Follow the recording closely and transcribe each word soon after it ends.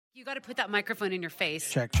You got to put that microphone in your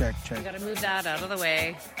face. Check. You got to move that out of the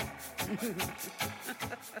way.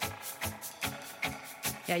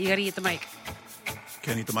 Yeah, you got to eat the mic.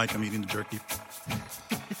 Can't eat the mic. I'm eating the jerky.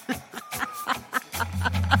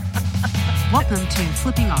 Welcome to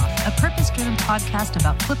Flipping Off, a purpose-driven podcast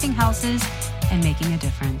about flipping houses and making a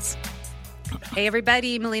difference. Hey,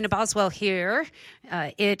 everybody. Melina Boswell here.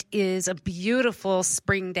 It is a beautiful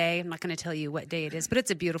spring day. I'm not going to tell you what day it is, but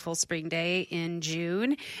it's a beautiful spring day in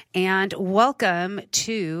June. And welcome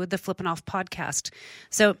to the Flipping Off podcast.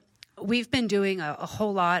 So we've been doing a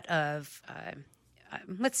whole lot of,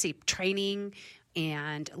 training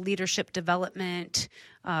and leadership development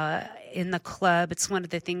in the club. It's one of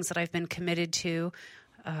the things that I've been committed to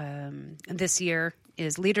this year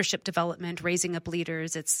is leadership development, raising up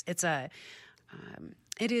leaders. It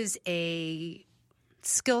is a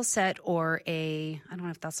skill set or I don't know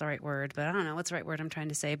if that's the right word, but I don't know what's the right word I'm trying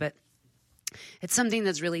to say, but it's something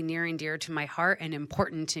that's really near and dear to my heart and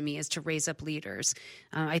important to me is to raise up leaders.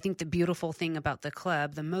 I think the beautiful thing about the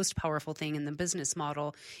club, the most powerful thing in the business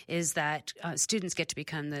model is that students get to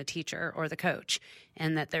become the teacher or the coach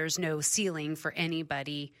and that there's no ceiling for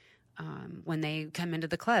anybody. When they come into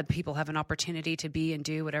the club, people have an opportunity to be and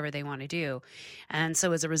do whatever they want to do. And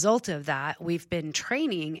so as a result of that, we've been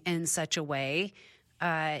training in such a way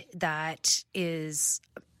that is,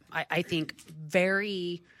 I think,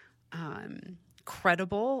 very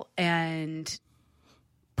credible and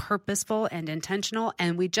purposeful and intentional.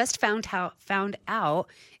 And we just found out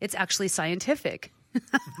it's actually scientific.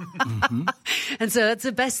 Mm-hmm. And so that's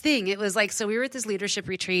the best thing. It was like, so we were at this leadership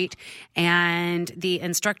retreat and the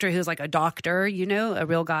instructor who's like a doctor, a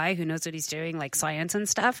real guy who knows what he's doing, like science and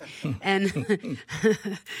stuff. And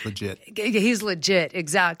legit. He's legit.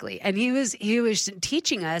 Exactly. And he was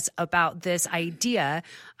teaching us about this idea.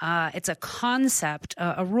 It's a concept,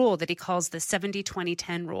 a rule that he calls the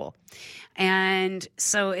 70-20-10 rule. And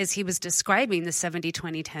so as he was describing the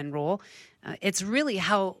 70-20-10 rule, it's really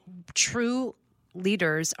how true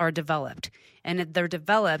leaders are developed, and they're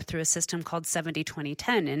developed through a system called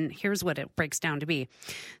 70-20-10. And here's what it breaks down to be.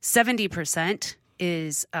 70%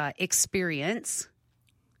 is experience,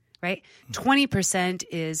 right? 20%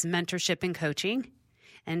 is mentorship and coaching,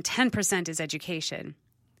 and 10% is education.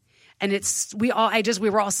 And we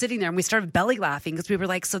were all sitting there and we started belly laughing because we were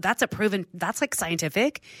like, so that's like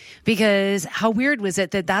scientific, because how weird was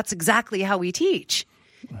it that that's exactly how we teach?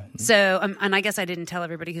 Right. So, and I guess I didn't tell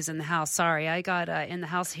everybody who's in the house. Sorry, I got in the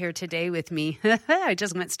house here today with me. I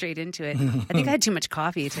just went straight into it. I think I had too much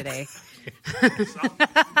coffee today.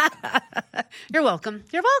 You're welcome.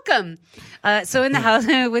 You're welcome. So in the house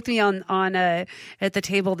with me on at the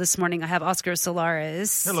table this morning, I have Oscar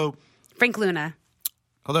Solares. Hello. Frank Luna.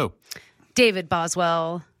 Hello. David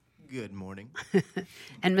Boswell. Good morning.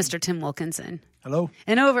 And Mr. Tim Wilkinson. Hello.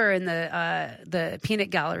 And over in the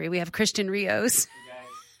peanut gallery, we have Christian Rios.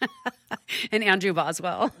 And Andrew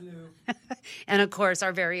Boswell. Hello. And, of course,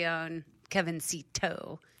 our very own Kevin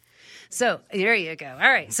Cito. So there you go. All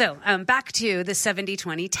right. So back to the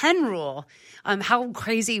 70-20-10 rule. How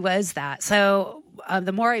crazy was that? So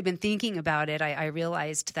the more I've been thinking about it, I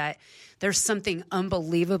realized that there's something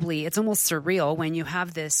unbelievably, it's almost surreal when you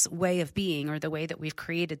have this way of being or the way that we've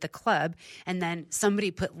created the club, and then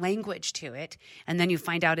somebody put language to it, and then you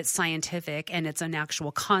find out it's scientific and it's an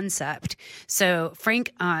actual concept. So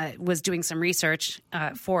Frank was doing some research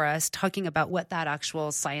for us, talking about what that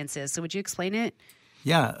actual science is. So would you explain it?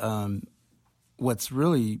 Yeah. What's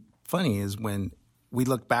really funny is when we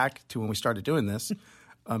look back to when we started doing this,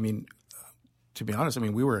 to be honest,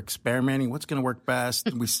 we were experimenting. What's going to work best?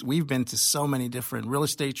 We've been to so many different real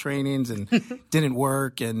estate trainings and didn't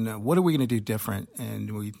work. And what are we going to do different?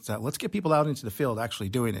 And we thought, let's get people out into the field actually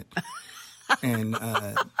doing it. And,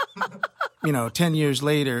 10 years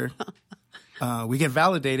later, we get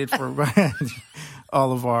validated for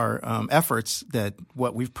all of our efforts that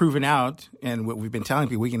what we've proven out and what we've been telling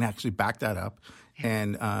people, we can actually back that up.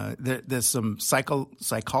 And there's some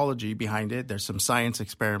psychology behind it. There's some science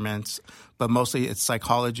experiments, but mostly it's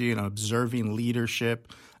psychology and observing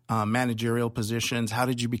leadership, managerial positions. How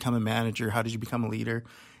did you become a manager? How did you become a leader?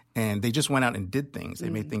 And they just went out and did things.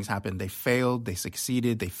 They made things happen. They failed. They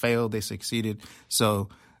succeeded. They failed. They succeeded. So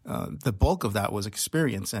the bulk of that was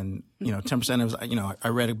experience. And 10% was I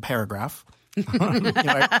read a paragraph.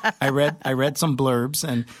 I read some blurbs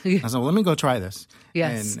and I said, well, let me go try this.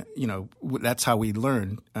 Yes. And, that's how we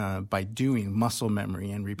learn by doing muscle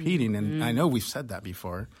memory and repeating. And I know we've said that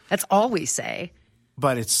before. That's all we say.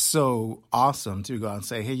 But it's so awesome to go out and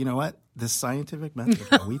say, hey, you know what? This scientific method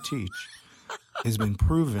that we teach has been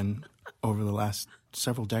proven over the last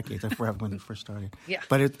several decades. I forgot when it first started. Yeah.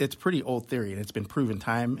 But it's pretty old theory, and it's been proven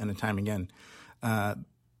time and time again.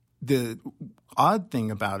 The odd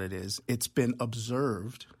thing about it is it's been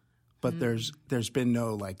observed, but there's been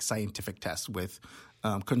no like scientific test with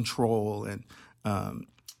control and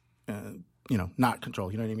not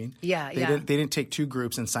control. You know what I mean? Yeah, They didn't take two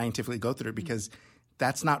groups and scientifically go through it because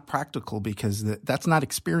that's not practical because that's not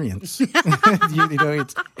experience.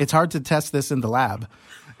 It's hard to test this in the lab.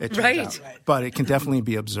 It turns out. But it can definitely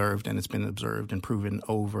be observed, and it's been observed and proven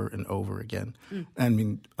over and over again. I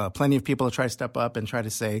mean, plenty of people try to step up and try to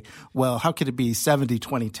say, well, how could it be 70,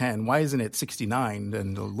 20, 10? Why isn't it 69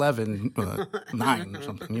 and 11, 9 or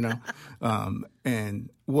something, And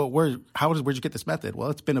where'd you get this method? Well,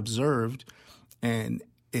 it's been observed, and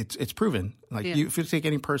it's proven. Like if you take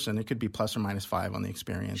any person, it could be plus or minus 5 on the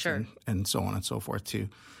experience and so on and so forth too.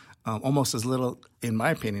 Almost as little, in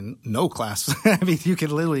my opinion, no class. I mean, you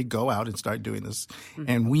could literally go out and start doing this.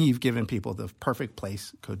 And we've given people the perfect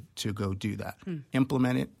place to go do that.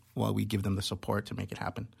 Implement it while we give them the support to make it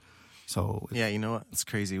happen. So yeah, you know what? It's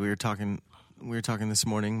crazy. We were talking this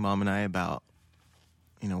morning, Mom and I, about,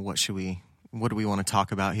 what do we want to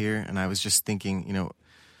talk about here? And I was just thinking,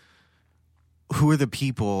 who are the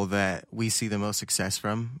people that we see the most success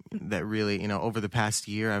from that really, over the past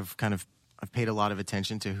year, I've paid a lot of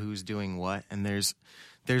attention to who's doing what. And there's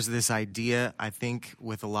this idea, I think,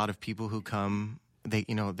 with a lot of people who come,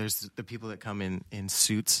 there's the people that come in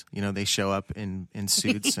suits, they show up in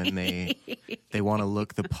suits and they want to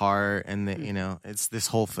look the part. And, it's this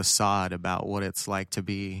whole facade about what it's like to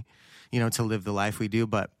be, to live the life we do.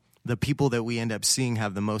 But the people that we end up seeing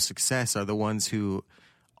have the most success are the ones who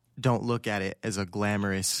don't look at it as a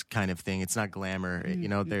glamorous kind of thing. It's not glamour.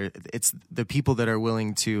 It's the people that are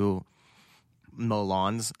willing to mow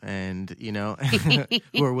lawns and,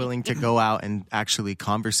 who are willing to go out and actually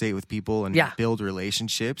conversate with people and build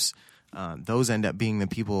relationships. Those end up being the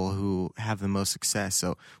people who have the most success.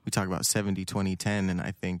 So we talk about 70, 20, 10, and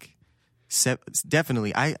I think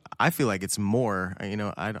definitely, I feel like it's more,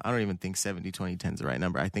 I don't even think 70, 20, 10 is the right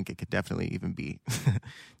number. I think it could definitely even be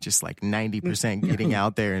just like 90% getting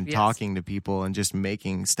out there and talking to people and just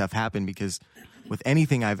making stuff happen, because with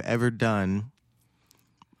anything I've ever done,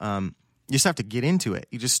 you just have to get into it.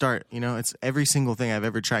 You just start, it's every single thing I've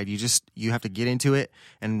ever tried. You have to get into it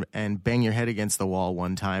and bang your head against the wall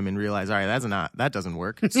one time and realize, all right, that doesn't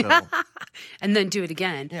work. So. And then do it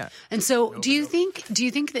again. Yeah. And so do you think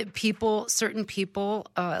that certain people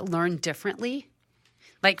learn differently?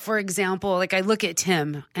 Like, for example, like I look at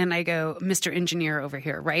Tim and I go, Mr. Engineer over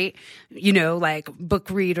here, right? Like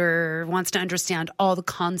book reader, wants to understand all the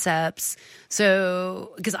concepts.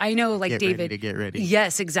 So, because I know like David. Get ready.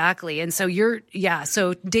 Yes, exactly. And so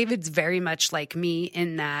so David's very much like me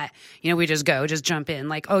in that, we just jump in.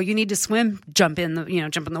 Like, oh, you need to swim, jump in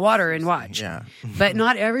the water and watch. Yeah. But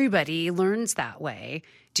not everybody learns that way.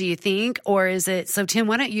 Do you think, or is it? So, Tim,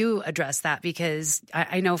 why don't you address that? Because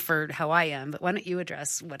I know for how I am, but why don't you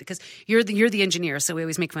address because you're the engineer, so we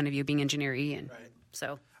always make fun of you being engineer-y, and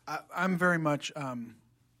so I'm very much.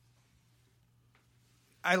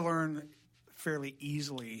 I learn fairly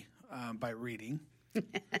easily by reading.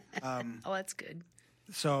 Oh, that's good.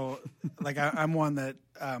 So, like, I'm one that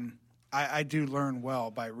I do learn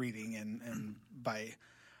well by reading and by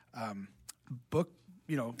book.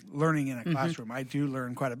 Learning in a classroom, I do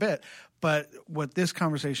learn quite a bit. But what this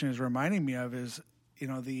conversation is reminding me of is,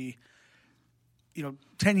 10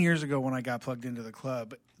 years ago when I got plugged into the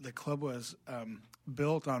club was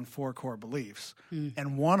built on 4 core beliefs.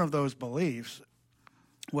 And one of those beliefs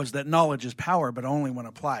was that knowledge is power, but only when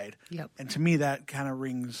applied. Yep. And to me, that kind of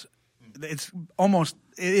rings, it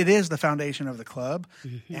is the foundation of the club.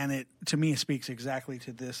 And it, to me, speaks exactly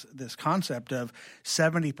to this concept of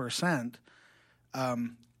 70%.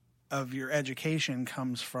 Of your education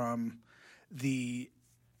comes from the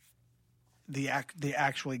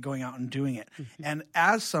actually going out and doing it. And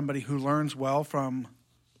as somebody who learns well from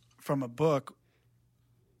a book,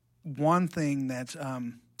 one thing that's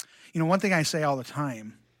one thing I say all the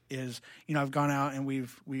time is, I've gone out and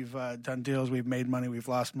we've done deals, we've made money, we've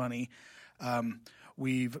lost money,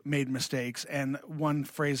 we've made mistakes. And one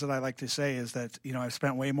phrase that I like to say is that, I've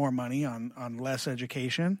spent way more money on less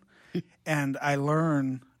education. And I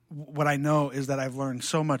learn, what I know is that I've learned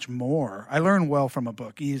so much more. I learn well from a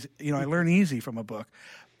book. I learn easy from a book.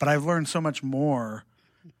 But I've learned so much more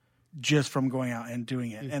just from going out and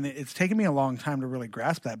doing it. And it's taken me a long time to really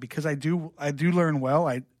grasp that, because I do learn well.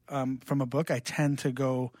 From a book, I tend to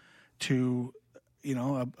go to,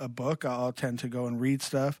 a book. I'll tend to go and read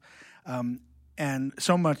stuff. And And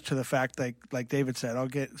so much to the fact that, like David said, I'll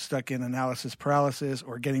get stuck in analysis paralysis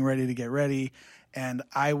or getting ready to get ready, and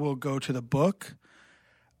I will go to the book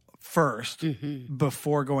first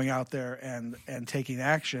before going out there and taking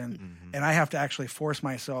action. And I have to actually force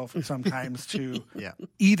myself sometimes to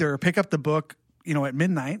either pick up the book, at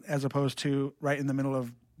midnight as opposed to right in the middle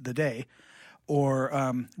of the day,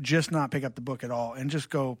 or just not pick up the book at all and just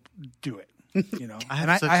go do it. I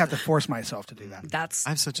have to force myself to do that. I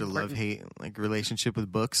have such a love-hate relationship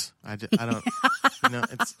with books. I don't,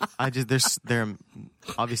 they're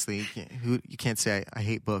obviously you can't say I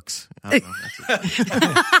hate books. I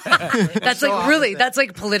don't know. That's really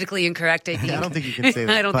politically incorrect. I think. I don't think you can say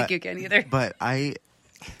that. I don't think you can either. But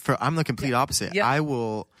I'm the complete opposite. Yep. I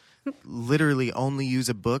will literally only use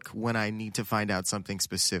a book when I need to find out something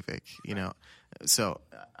specific. So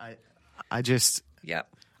I just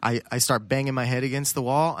I start banging my head against the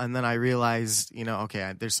wall, and then I realize,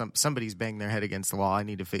 okay, there's somebody's banging their head against the wall. I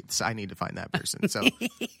need to find that person. So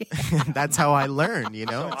that's how I learn.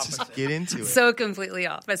 It's just get into it. So completely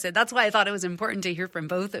opposite. That's why I thought it was important to hear from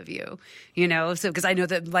both of you. So because I know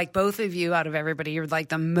that both of you, out of everybody, you're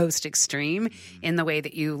the most extreme in the way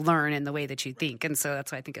that you learn and the way that you think, and so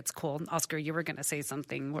that's why I think it's cool. Oscar, you were going to say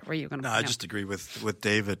something. What were you going to? No, I just agree with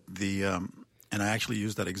David. And I actually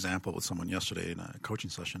used that example with someone yesterday in a coaching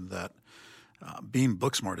session that being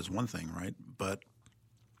book smart is one thing, right? But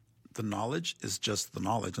the knowledge is just the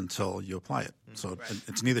knowledge until you apply it. So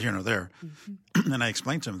it's neither here nor there. And I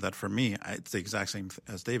explained to him that for me, it's the exact same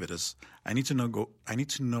as David is. I need to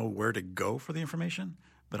know where to go for the information,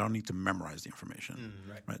 but I don't need to memorize the information.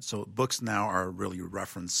 Right? So books now are really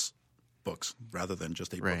reference books rather than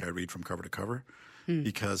just a book I read from cover to cover,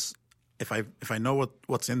 because if I know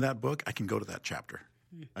what's in that book, I can go to that chapter.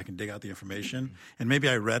 I can dig out the information, and maybe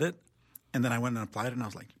I read it, and then I went and applied it, and I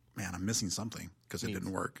was like, man, I'm missing something because it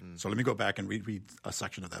didn't work. So let me go back and read a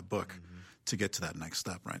section of that book to get to that next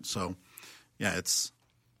step, right? So, it's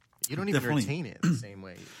you don't even retain it the same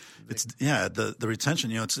way. It's the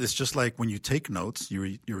retention. It's just like when you take notes, your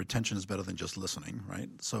retention is better than just listening, right?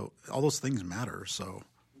 So all those things matter. So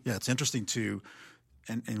it's interesting to,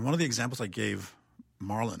 and one of the examples I gave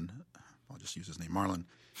Marlon. I'll just use his name, Marlon,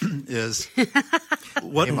 is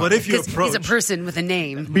what if you approach... He's a person with a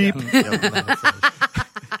name. Beep.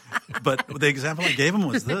 But the example I gave him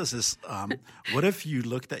was this, is what if you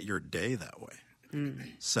looked at your day that way?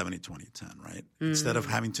 70, 20, 10, right? Instead of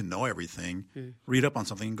having to know everything, read up on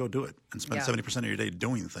something and go do it. And spend 70% of your day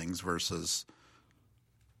doing things versus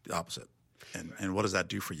the opposite. And what does that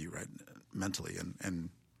do for you, right? Mentally and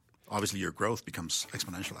obviously your growth becomes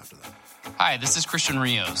exponential after that. Hi, this is Christian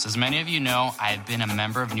Rios. As many of you know, I've been a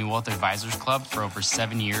member of New Wealth Advisors Club for over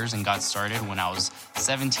 7 years and got started when I was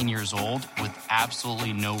 17 years old with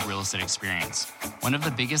absolutely no real estate experience. One of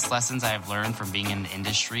the biggest lessons I have learned from being in the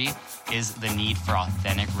industry is the need for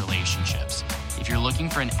authentic relationships. If you're looking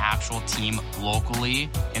for an actual team locally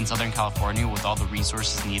in Southern California with all the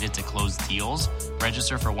resources needed to close deals,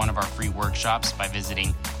 register for one of our free workshops by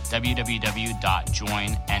visiting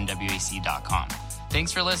www.joinnwac.com.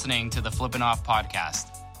 Thanks for listening to the Flippin' Off podcast.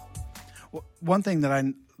 One thing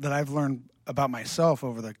that I've learned about myself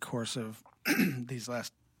over the course of these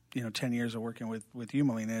last 10 years of working with you,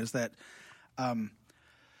 Melina, is that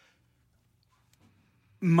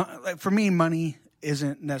for me, money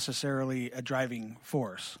isn't necessarily a driving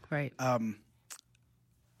force. Right.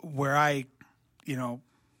 Where I,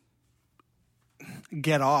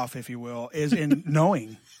 get off, if you will, is in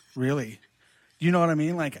knowing, really. You know what I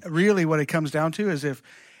mean? Really what it comes down to is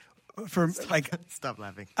Stop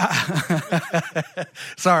laughing.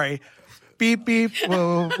 Sorry. Beep, beep.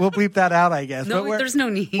 We'll bleep that out, I guess. No, there's no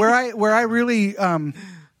need. Where I really,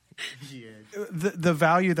 the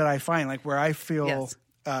value that I find, where I feel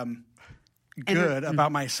good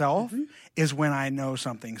about myself is when I know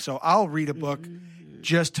something. So I'll read a book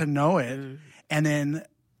just to know it. And then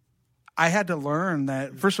I had to learn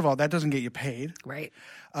that, first of all, that doesn't get you paid. Right.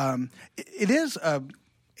 It is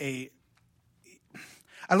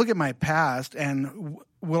I look at my past, and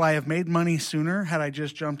will I have made money sooner had I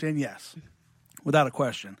just jumped in? Yes, without a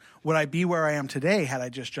question. Would I be where I am today had I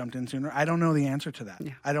just jumped in sooner? I don't know the answer to that.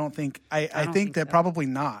 Yeah. I don't think. I think that probably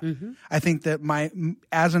not. I think that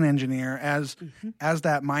as an engineer, as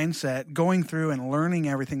that mindset, going through and learning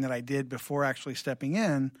everything that I did before actually stepping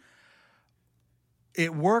in,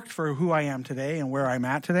 it worked for who I am today and where I'm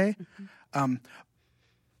at today.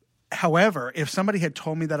 However, if somebody had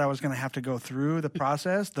told me that I was going to have to go through the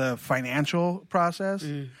process, the financial process,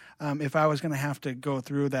 if I was going to have to go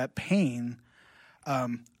through that pain,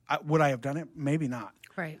 would I have done it? Maybe not.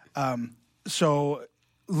 Right. So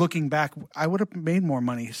looking back, I would have made more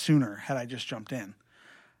money sooner had I just jumped in.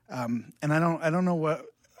 And I don't know what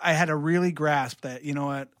I had to really grasp that. You know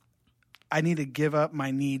what, I need to give up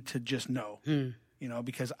my need to just know. You know,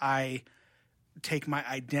 because I take my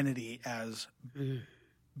identity as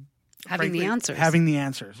Having the answers. Having the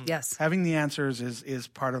answers. Yes. Having the answers is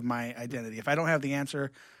part of my identity. If I don't have the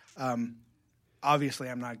answer, obviously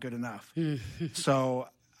I'm not good enough. So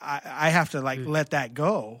I have to let that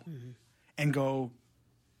go and go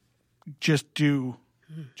just do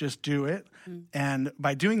it. And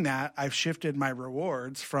by doing that, I've shifted my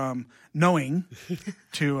rewards from knowing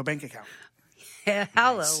to a bank account.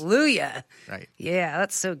 Hallelujah. Right. Yeah,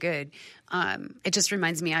 that's so good. It just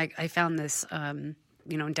reminds me, I found this,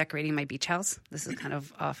 in decorating my beach house. This is kind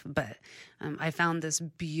of off, but I found this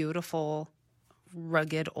beautiful,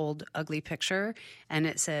 rugged, old, ugly picture. And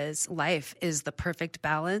it says, life is the perfect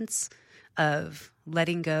balance of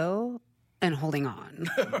letting go and holding on.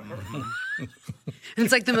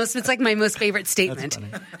 It's like my most favorite statement.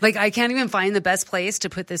 Like, I can't even find the best place to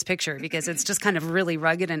put this picture because it's just kind of really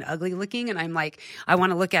rugged and ugly looking. And I'm like, I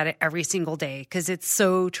want to look at it every single day because it's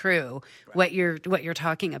so true what you're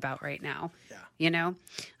talking about right now. Yeah. You know,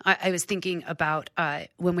 I was thinking about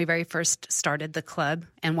when we very first started the club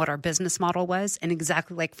and what our business model was. And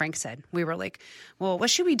exactly like Frank said, we were like, well, what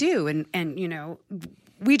should we do? And you know,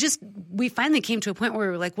 we finally came to a point where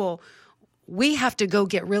we were like, well, we have to go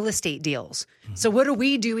get real estate deals. So what are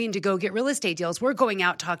we doing to go get real estate deals? We're going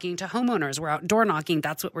out talking to homeowners. We're out door knocking.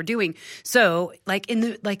 That's what we're doing. So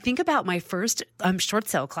think about my first short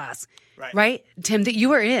sale class, right? Tim, that you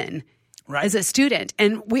were in as a student.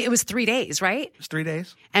 And it was 3 days, right? It was 3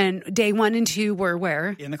 days. And day 1 and 2 were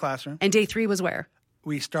where? In the classroom. And day 3 was where?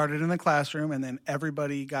 We started in the classroom, and then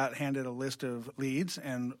everybody got handed a list of leads,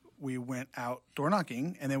 and we went out door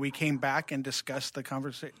knocking, and then we came back and discussed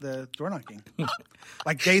the door knocking.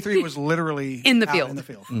 Like day 3 was literally in the out field. In the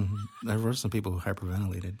field. Mm-hmm. There were some people who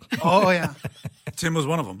hyperventilated. Oh yeah, Tim was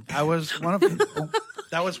one of them. I was one of them.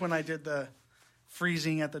 That was when I did the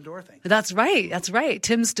freezing at the door thing. That's right.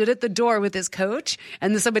 Tim stood at the door with his coach,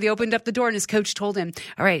 and then somebody opened up the door, and his coach told him,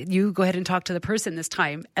 all right, you go ahead and talk to the person this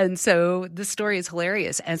time. And so this story is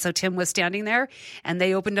hilarious. And so Tim was standing there, and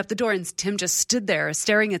they opened up the door, and Tim just stood there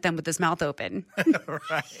staring at them with his mouth open.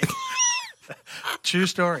 Right. True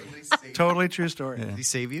story. Totally true story. Did he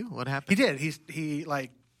save you? What happened? He did. He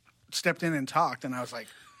stepped in and talked, and I was like,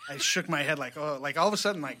 I shook my head like, oh, like all of a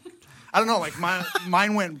sudden, like, I don't know, like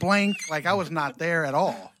mine went blank, like I was not there at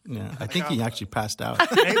all. Yeah, I think he actually passed out.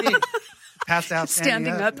 Maybe passed out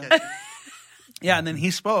standing up. Yeah, and then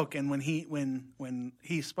he spoke, and when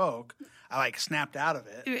he spoke, I like snapped out of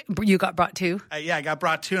it. You got brought to? I got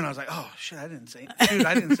brought to, and I was like, oh shit, I didn't say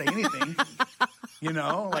anything. You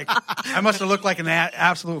know, like I must have looked like an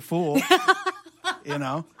absolute fool. You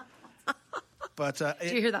know. But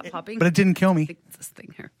did you hear that popping? But it didn't kill me. This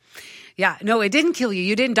thing here. Yeah, no, it didn't kill you.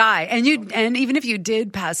 You didn't die, and even if you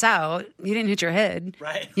did pass out, you didn't hit your head.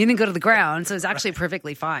 Right. You didn't go to the ground, so it's actually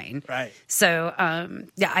perfectly fine. Right. So,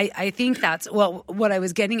 I think what I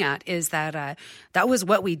was getting at is that that was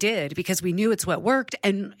what we did because we knew it's what worked,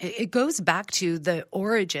 and it goes back to the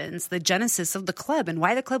origins, the genesis of the club, and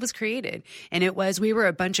why the club was created. And it was we were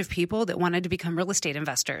a bunch of people that wanted to become real estate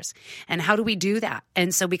investors, and how do we do that?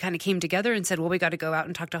 And so we kind of came together and said, well, we got to go out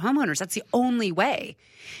and talk to homeowners. That's the only way.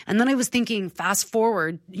 And then I was thinking, fast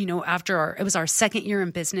forward, you know, it was our second year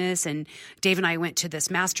in business, and Dave and I went to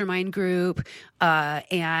this mastermind group,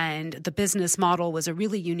 and the business model was a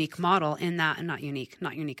really unique model in that, and not unique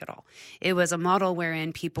at all. It was a model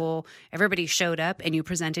wherein everybody showed up, and you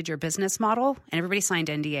presented your business model, and everybody signed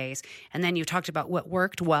NDAs, and then you talked about what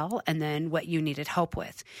worked well, and then what you needed help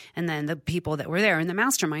with, and then the people that were there in the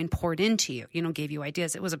mastermind poured into you, you know, gave you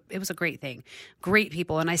ideas. It was a great thing, great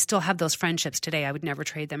people, and I still have those friendships today. I would never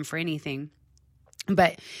trade them for anything.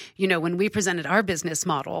 But, you know, when we presented our business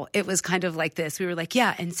model, it was kind of like this. We were like,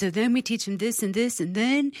 yeah, and so then we teach them this and this, and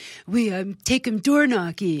then we take them door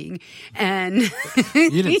knocking. And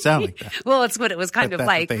you didn't sound like that. Well, it's what it was kind of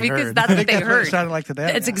like because that's what they heard. It sounded like to them.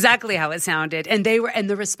 That's exactly how it sounded. And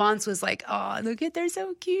the response was like, oh, look at, they're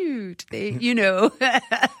so cute. They, you know,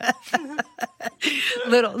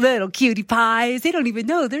 little cutie pies. They don't even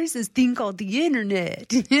know there's this thing called the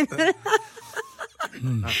internet.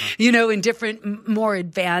 You know, in different, more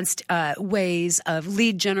advanced ways of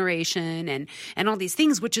lead generation and all these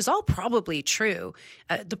things, which is all probably true.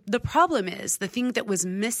 The problem is the thing that was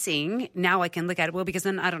missing. Now I can look at it, well, because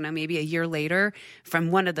then, I don't know, maybe a year later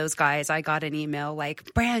from one of those guys, I got an email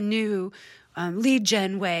like brand new lead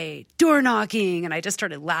gen way, door knocking. And I just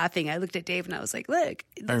started laughing. I looked at Dave and I was like, look,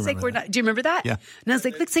 it looks like we're not, do you remember that? Yeah. And I was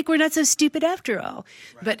like, looks like we're not so stupid after all.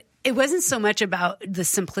 Right. But it wasn't so much about the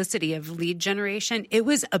simplicity of lead generation. It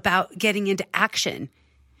was about getting into action.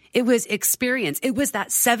 It was experience. It was that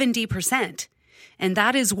 70%. And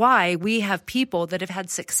that is why we have people that have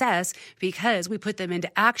had success, because we put them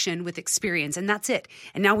into action with experience, and that's it.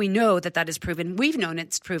 And now we know that that is proven. We've known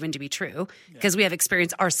it's proven to be true because we have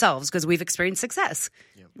experience ourselves, because we've experienced success,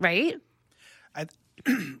 right?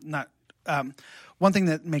 One thing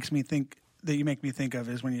that makes me think, that you make me think of,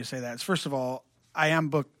 is when you say that, is, first of all,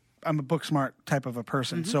 I'm a book smart type of a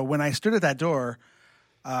person. So when I stood at that door,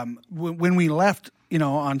 when we left,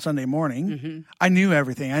 on Sunday morning, I knew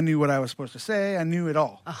everything. I knew what I was supposed to say. I knew it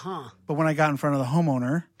all. But when I got in front of the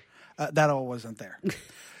homeowner, that all wasn't there.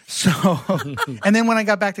 So, and then when I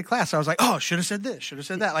got back to class, I was like, oh, should have said this, should have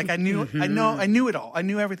said that. Like I knew it all. I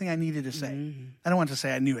knew everything I needed to say. I don't want to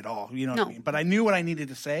say I knew it all, what I mean? But I knew what I needed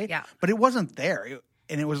to say. Yeah. But it wasn't there.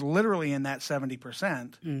 And it was literally in that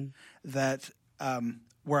 70% that,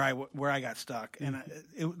 where I got stuck. And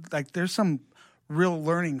there's some real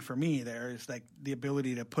learning for me there, is like the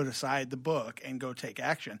ability to put aside the book and go take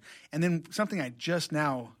action. And then something I just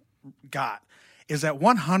now got is that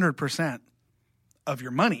 100% of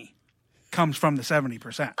your money comes from the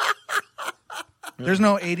 70%. There's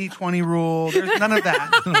no 80-20 rule. There's none of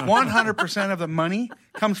that. 100% of the money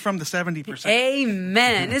comes from the 70%.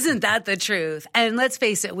 Amen. Isn't that the truth? And let's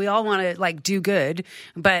face it, we all want to do good,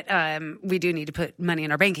 but we do need to put money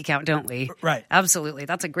in our bank account, don't we? Right. Absolutely.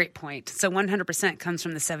 That's a great point. So 100% comes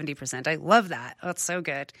from the 70%. I love that. That's so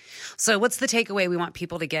good. So what's the takeaway we want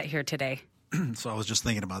people to get here today? So I was just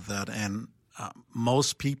thinking about that, and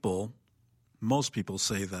most people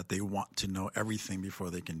say that they want to know everything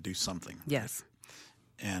before they can do something. Yes.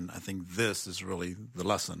 And I think this is really the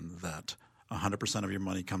lesson, that 100% of your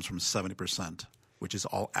money comes from 70%, which is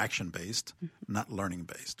all action-based, not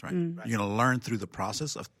learning-based, right? You're going to learn through the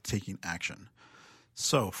process of taking action.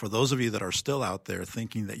 So for those of you that are still out there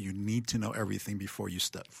thinking that you need to know everything before you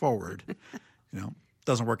step forward, it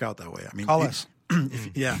doesn't work out that way. I mean, Call us.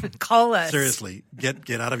 Call us. Seriously,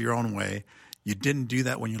 get out of your own way. You didn't do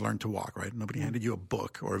that when you learned to walk, right? Nobody handed you a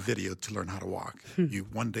book or a video to learn how to walk. You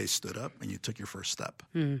one day stood up and you took your first step.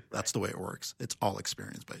 That's the way it works. It's all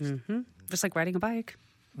experience-based. Just like riding a bike,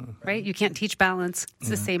 right? You can't teach balance.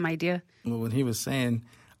 It's the same idea. Well, when he was saying,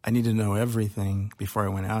 I need to know everything before I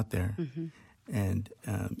went out there, and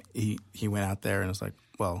he went out there and was like,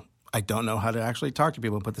 well, I don't know how to actually talk to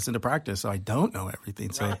people and put this into practice, so I don't know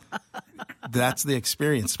everything. So that's the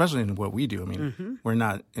experience, especially in what we do. I mean, we're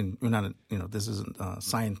not, this isn't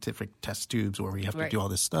scientific test tubes where we have to do all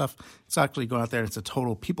this stuff. It's actually going out there. It's a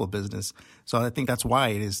total people business. So I think that's why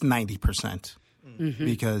it is 90%,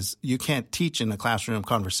 because you can't teach in the classroom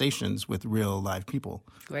conversations with real live people.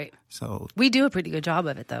 Right. So we do a pretty good job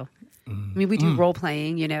of it, though. I mean, we do role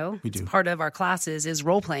playing, We do. It's part of our classes is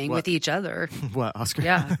role playing with each other. What, Oscar?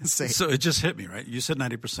 Yeah. So it just hit me, right? You said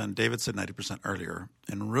 90%. David said 90% earlier.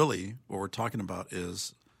 And really what we're talking about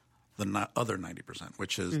is the other 90%,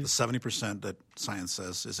 which is the 70% that science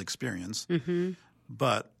says is experience.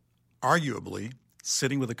 But arguably,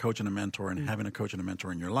 sitting with a coach and a mentor and having a coach and a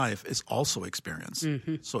mentor in your life is also experience.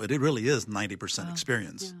 So it really is 90%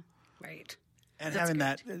 experience. Yeah. Right. And having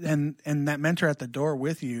that and that mentor at the door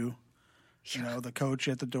with you, the coach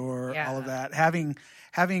at the door, all of that.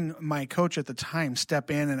 Having my coach at the time step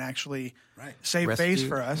in and actually save face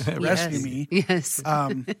for us, rescue me. Yes.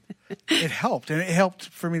 It helped. And it helped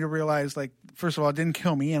for me to realize, first of all, it didn't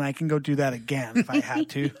kill me, and I can go do that again if I had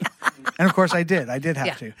to. And of course I did. I did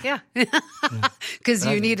have to. Yeah. Because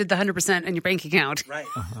you needed the 100% in your bank account. Right.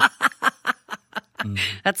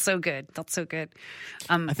 That's so good. That's so good.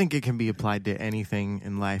 I think it can be applied to anything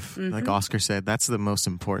in life. Like Oscar said, that's the most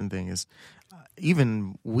important thing is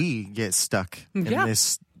even we get stuck in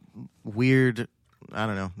this weird,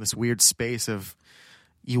 this weird space of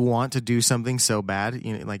you want to do something so bad,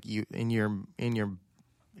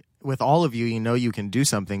 with all of you, you can do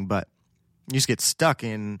something, but you just get stuck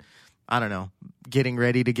in, getting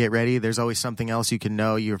ready to get ready. There's always something else you can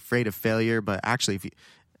know. You're afraid of failure, but actually if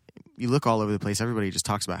you look all over the place, everybody just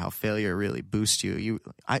talks about how failure really boosts you. You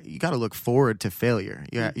got to look forward to failure.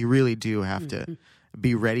 You really do have to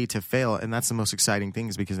be ready to fail, and that's the most exciting thing,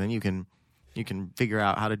 is because then you can figure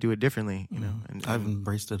out how to do it differently. And I've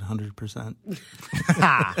embraced it 100%.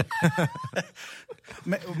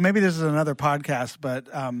 Maybe this is another podcast, but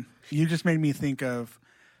you just made me think of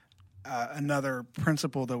another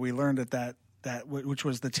principle that we learned at that which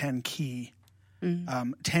was the 10 key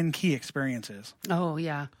experiences. Oh,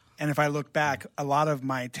 yeah. And if I look back, a lot of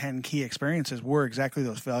my 10 key experiences were exactly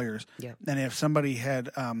those failures. Yep. And if somebody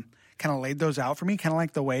had kind of laid those out for me, kind of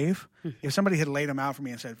like the wave, if somebody had laid them out for me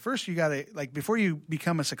and said, first you got to, like, before you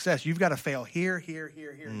become a success, you've got to fail here, here,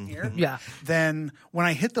 here, here, and here. Yeah. Then when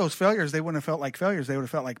I hit those failures, they wouldn't have felt like failures. They would have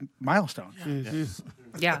felt like milestones.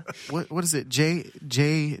 Yeah. What is it?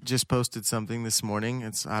 Jay just posted something this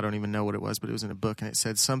morning. I don't even know what it was, but it was in a book, and it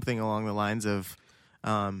said something along the lines of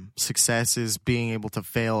success is being able to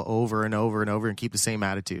fail over and over and over and keep the same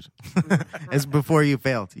attitude as before you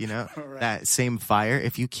failed. You know, that same fire.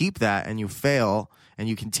 If you keep that and you fail and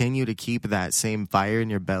you continue to keep that same fire in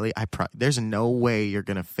your belly, there's no way you're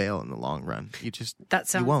going to fail in the long run. That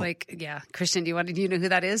sounds like, yeah. Christian, do you know who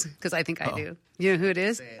that is? Because I think I do. You know who it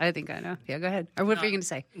is? I think I know. Yeah, go ahead. Or what were you going to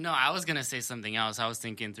say? No, I was going to say something else. I was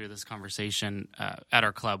thinking through this conversation. At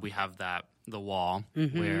our club, we have the wall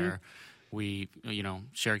where we,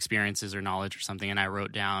 share experiences or knowledge or something. And I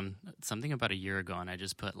wrote down something about a year ago, and I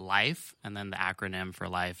just put life and then the acronym for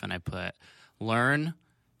life. And I put learn,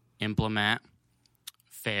 implement,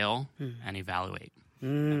 fail, and evaluate.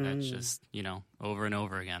 And that's just, over and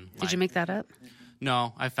over again. Did you make that up?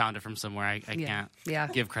 No, I found it from somewhere. I can't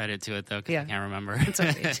give credit to it, though, because I can't remember. That's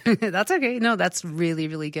okay. That's okay. No, that's really,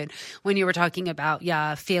 really good. When you were talking about,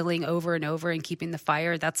 failing over and over and keeping the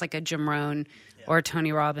fire, that's like a Jim Rohn or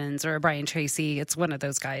Tony Robbins or Brian Tracy. It's one of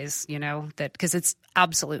those guys, that because it's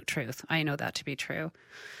absolute truth. I know that to be true.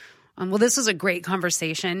 Well, this was a great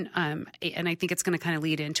conversation, and I think it's going to kind of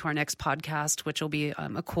lead into our next podcast, which will be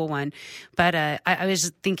a cool one. But I was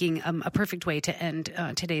just thinking a perfect way to end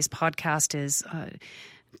today's podcast is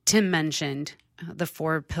Tim mentioned the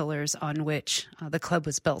 4 pillars on which the club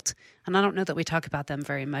was built. And I don't know that we talk about them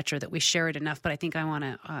very much or that we share it enough, but I think I want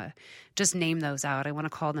to just name those out. I want to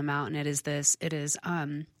call them out, and it is this. It is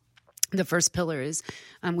the first pillar is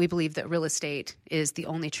we believe that real estate is the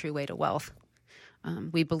only true way to wealth.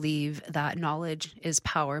 We believe that knowledge is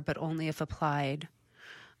power, but only if applied.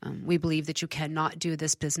 We believe that you cannot do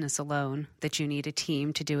this business alone, that you need a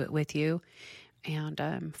team to do it with you.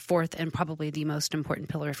 And fourth, and probably the most important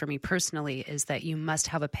pillar for me personally, is that you must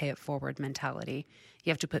have a pay-it-forward mentality.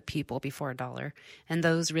 You have to put people before a dollar. And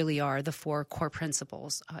those really are the 4 core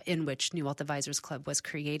principles in which New Wealth Advisors Club was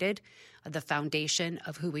created, the foundation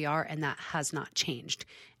of who we are, and that has not changed.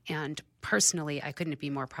 And personally, I couldn't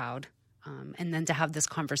be more proud. And then to have this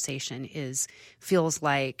conversation feels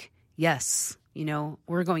like, yes,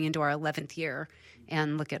 we're going into our 11th year,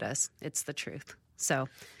 and look at us. It's the truth. So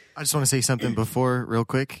I just want to say something before, real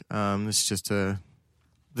quick. This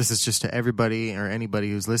is just to everybody or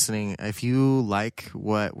anybody who's listening. If you like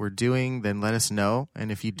what we're doing, then let us know.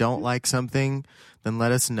 And if you don't like something, then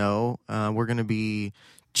let us know. We're going to be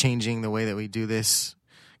changing the way that we do this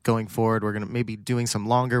going forward. We're going to maybe doing some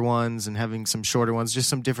longer ones and having some shorter ones, just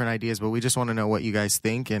some different ideas. But we just want to know what you guys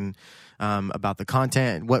think and about the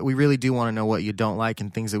content. What we really do want to know what you don't like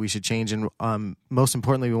and things that we should change. And most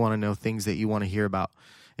importantly, we want to know things that you want to hear about.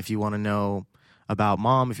 If you want to know about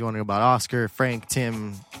Mom, if you want to know about Oscar, Frank,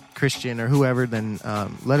 Tim, Christian, or whoever, then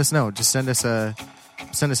let us know. Just send us a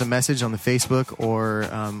message on the Facebook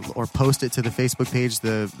or post it to the Facebook page,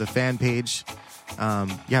 the fan page.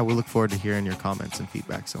 We'll look forward to hearing your comments and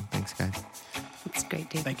feedback. So thanks, guys. That's great,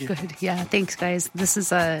 Dave. Thank you. Good. Yeah, thanks, guys. This is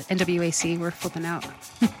NWAC. We're flipping out.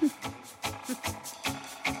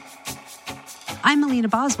 I'm Melina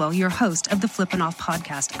Boswell, your host of the Flippin' Off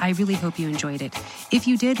podcast. I really hope you enjoyed it. If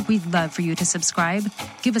you did, we'd love for you to subscribe,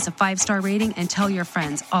 give us a 5-star rating, and tell your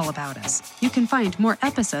friends all about us. You can find more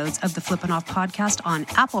episodes of the Flippin' Off podcast on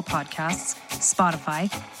Apple Podcasts,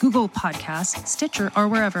 Spotify, Google Podcasts, Stitcher, or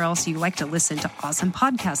wherever else you like to listen to awesome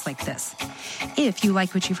podcasts like this. If you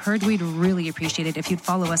like what you've heard, we'd really appreciate it if you'd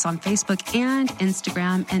follow us on Facebook and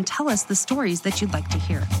Instagram and tell us the stories that you'd like to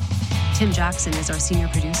hear. Tim Jackson is our senior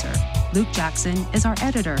producer. Luke Jackson is our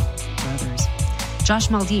editor. Brothers. Josh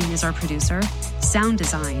Maldine is our producer. Sound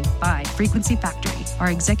design by Frequency Factory.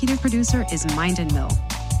 Our executive producer is Mind and Mill.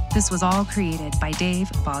 This was all created by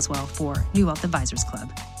Dave Boswell for New Wealth Advisors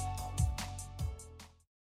Club.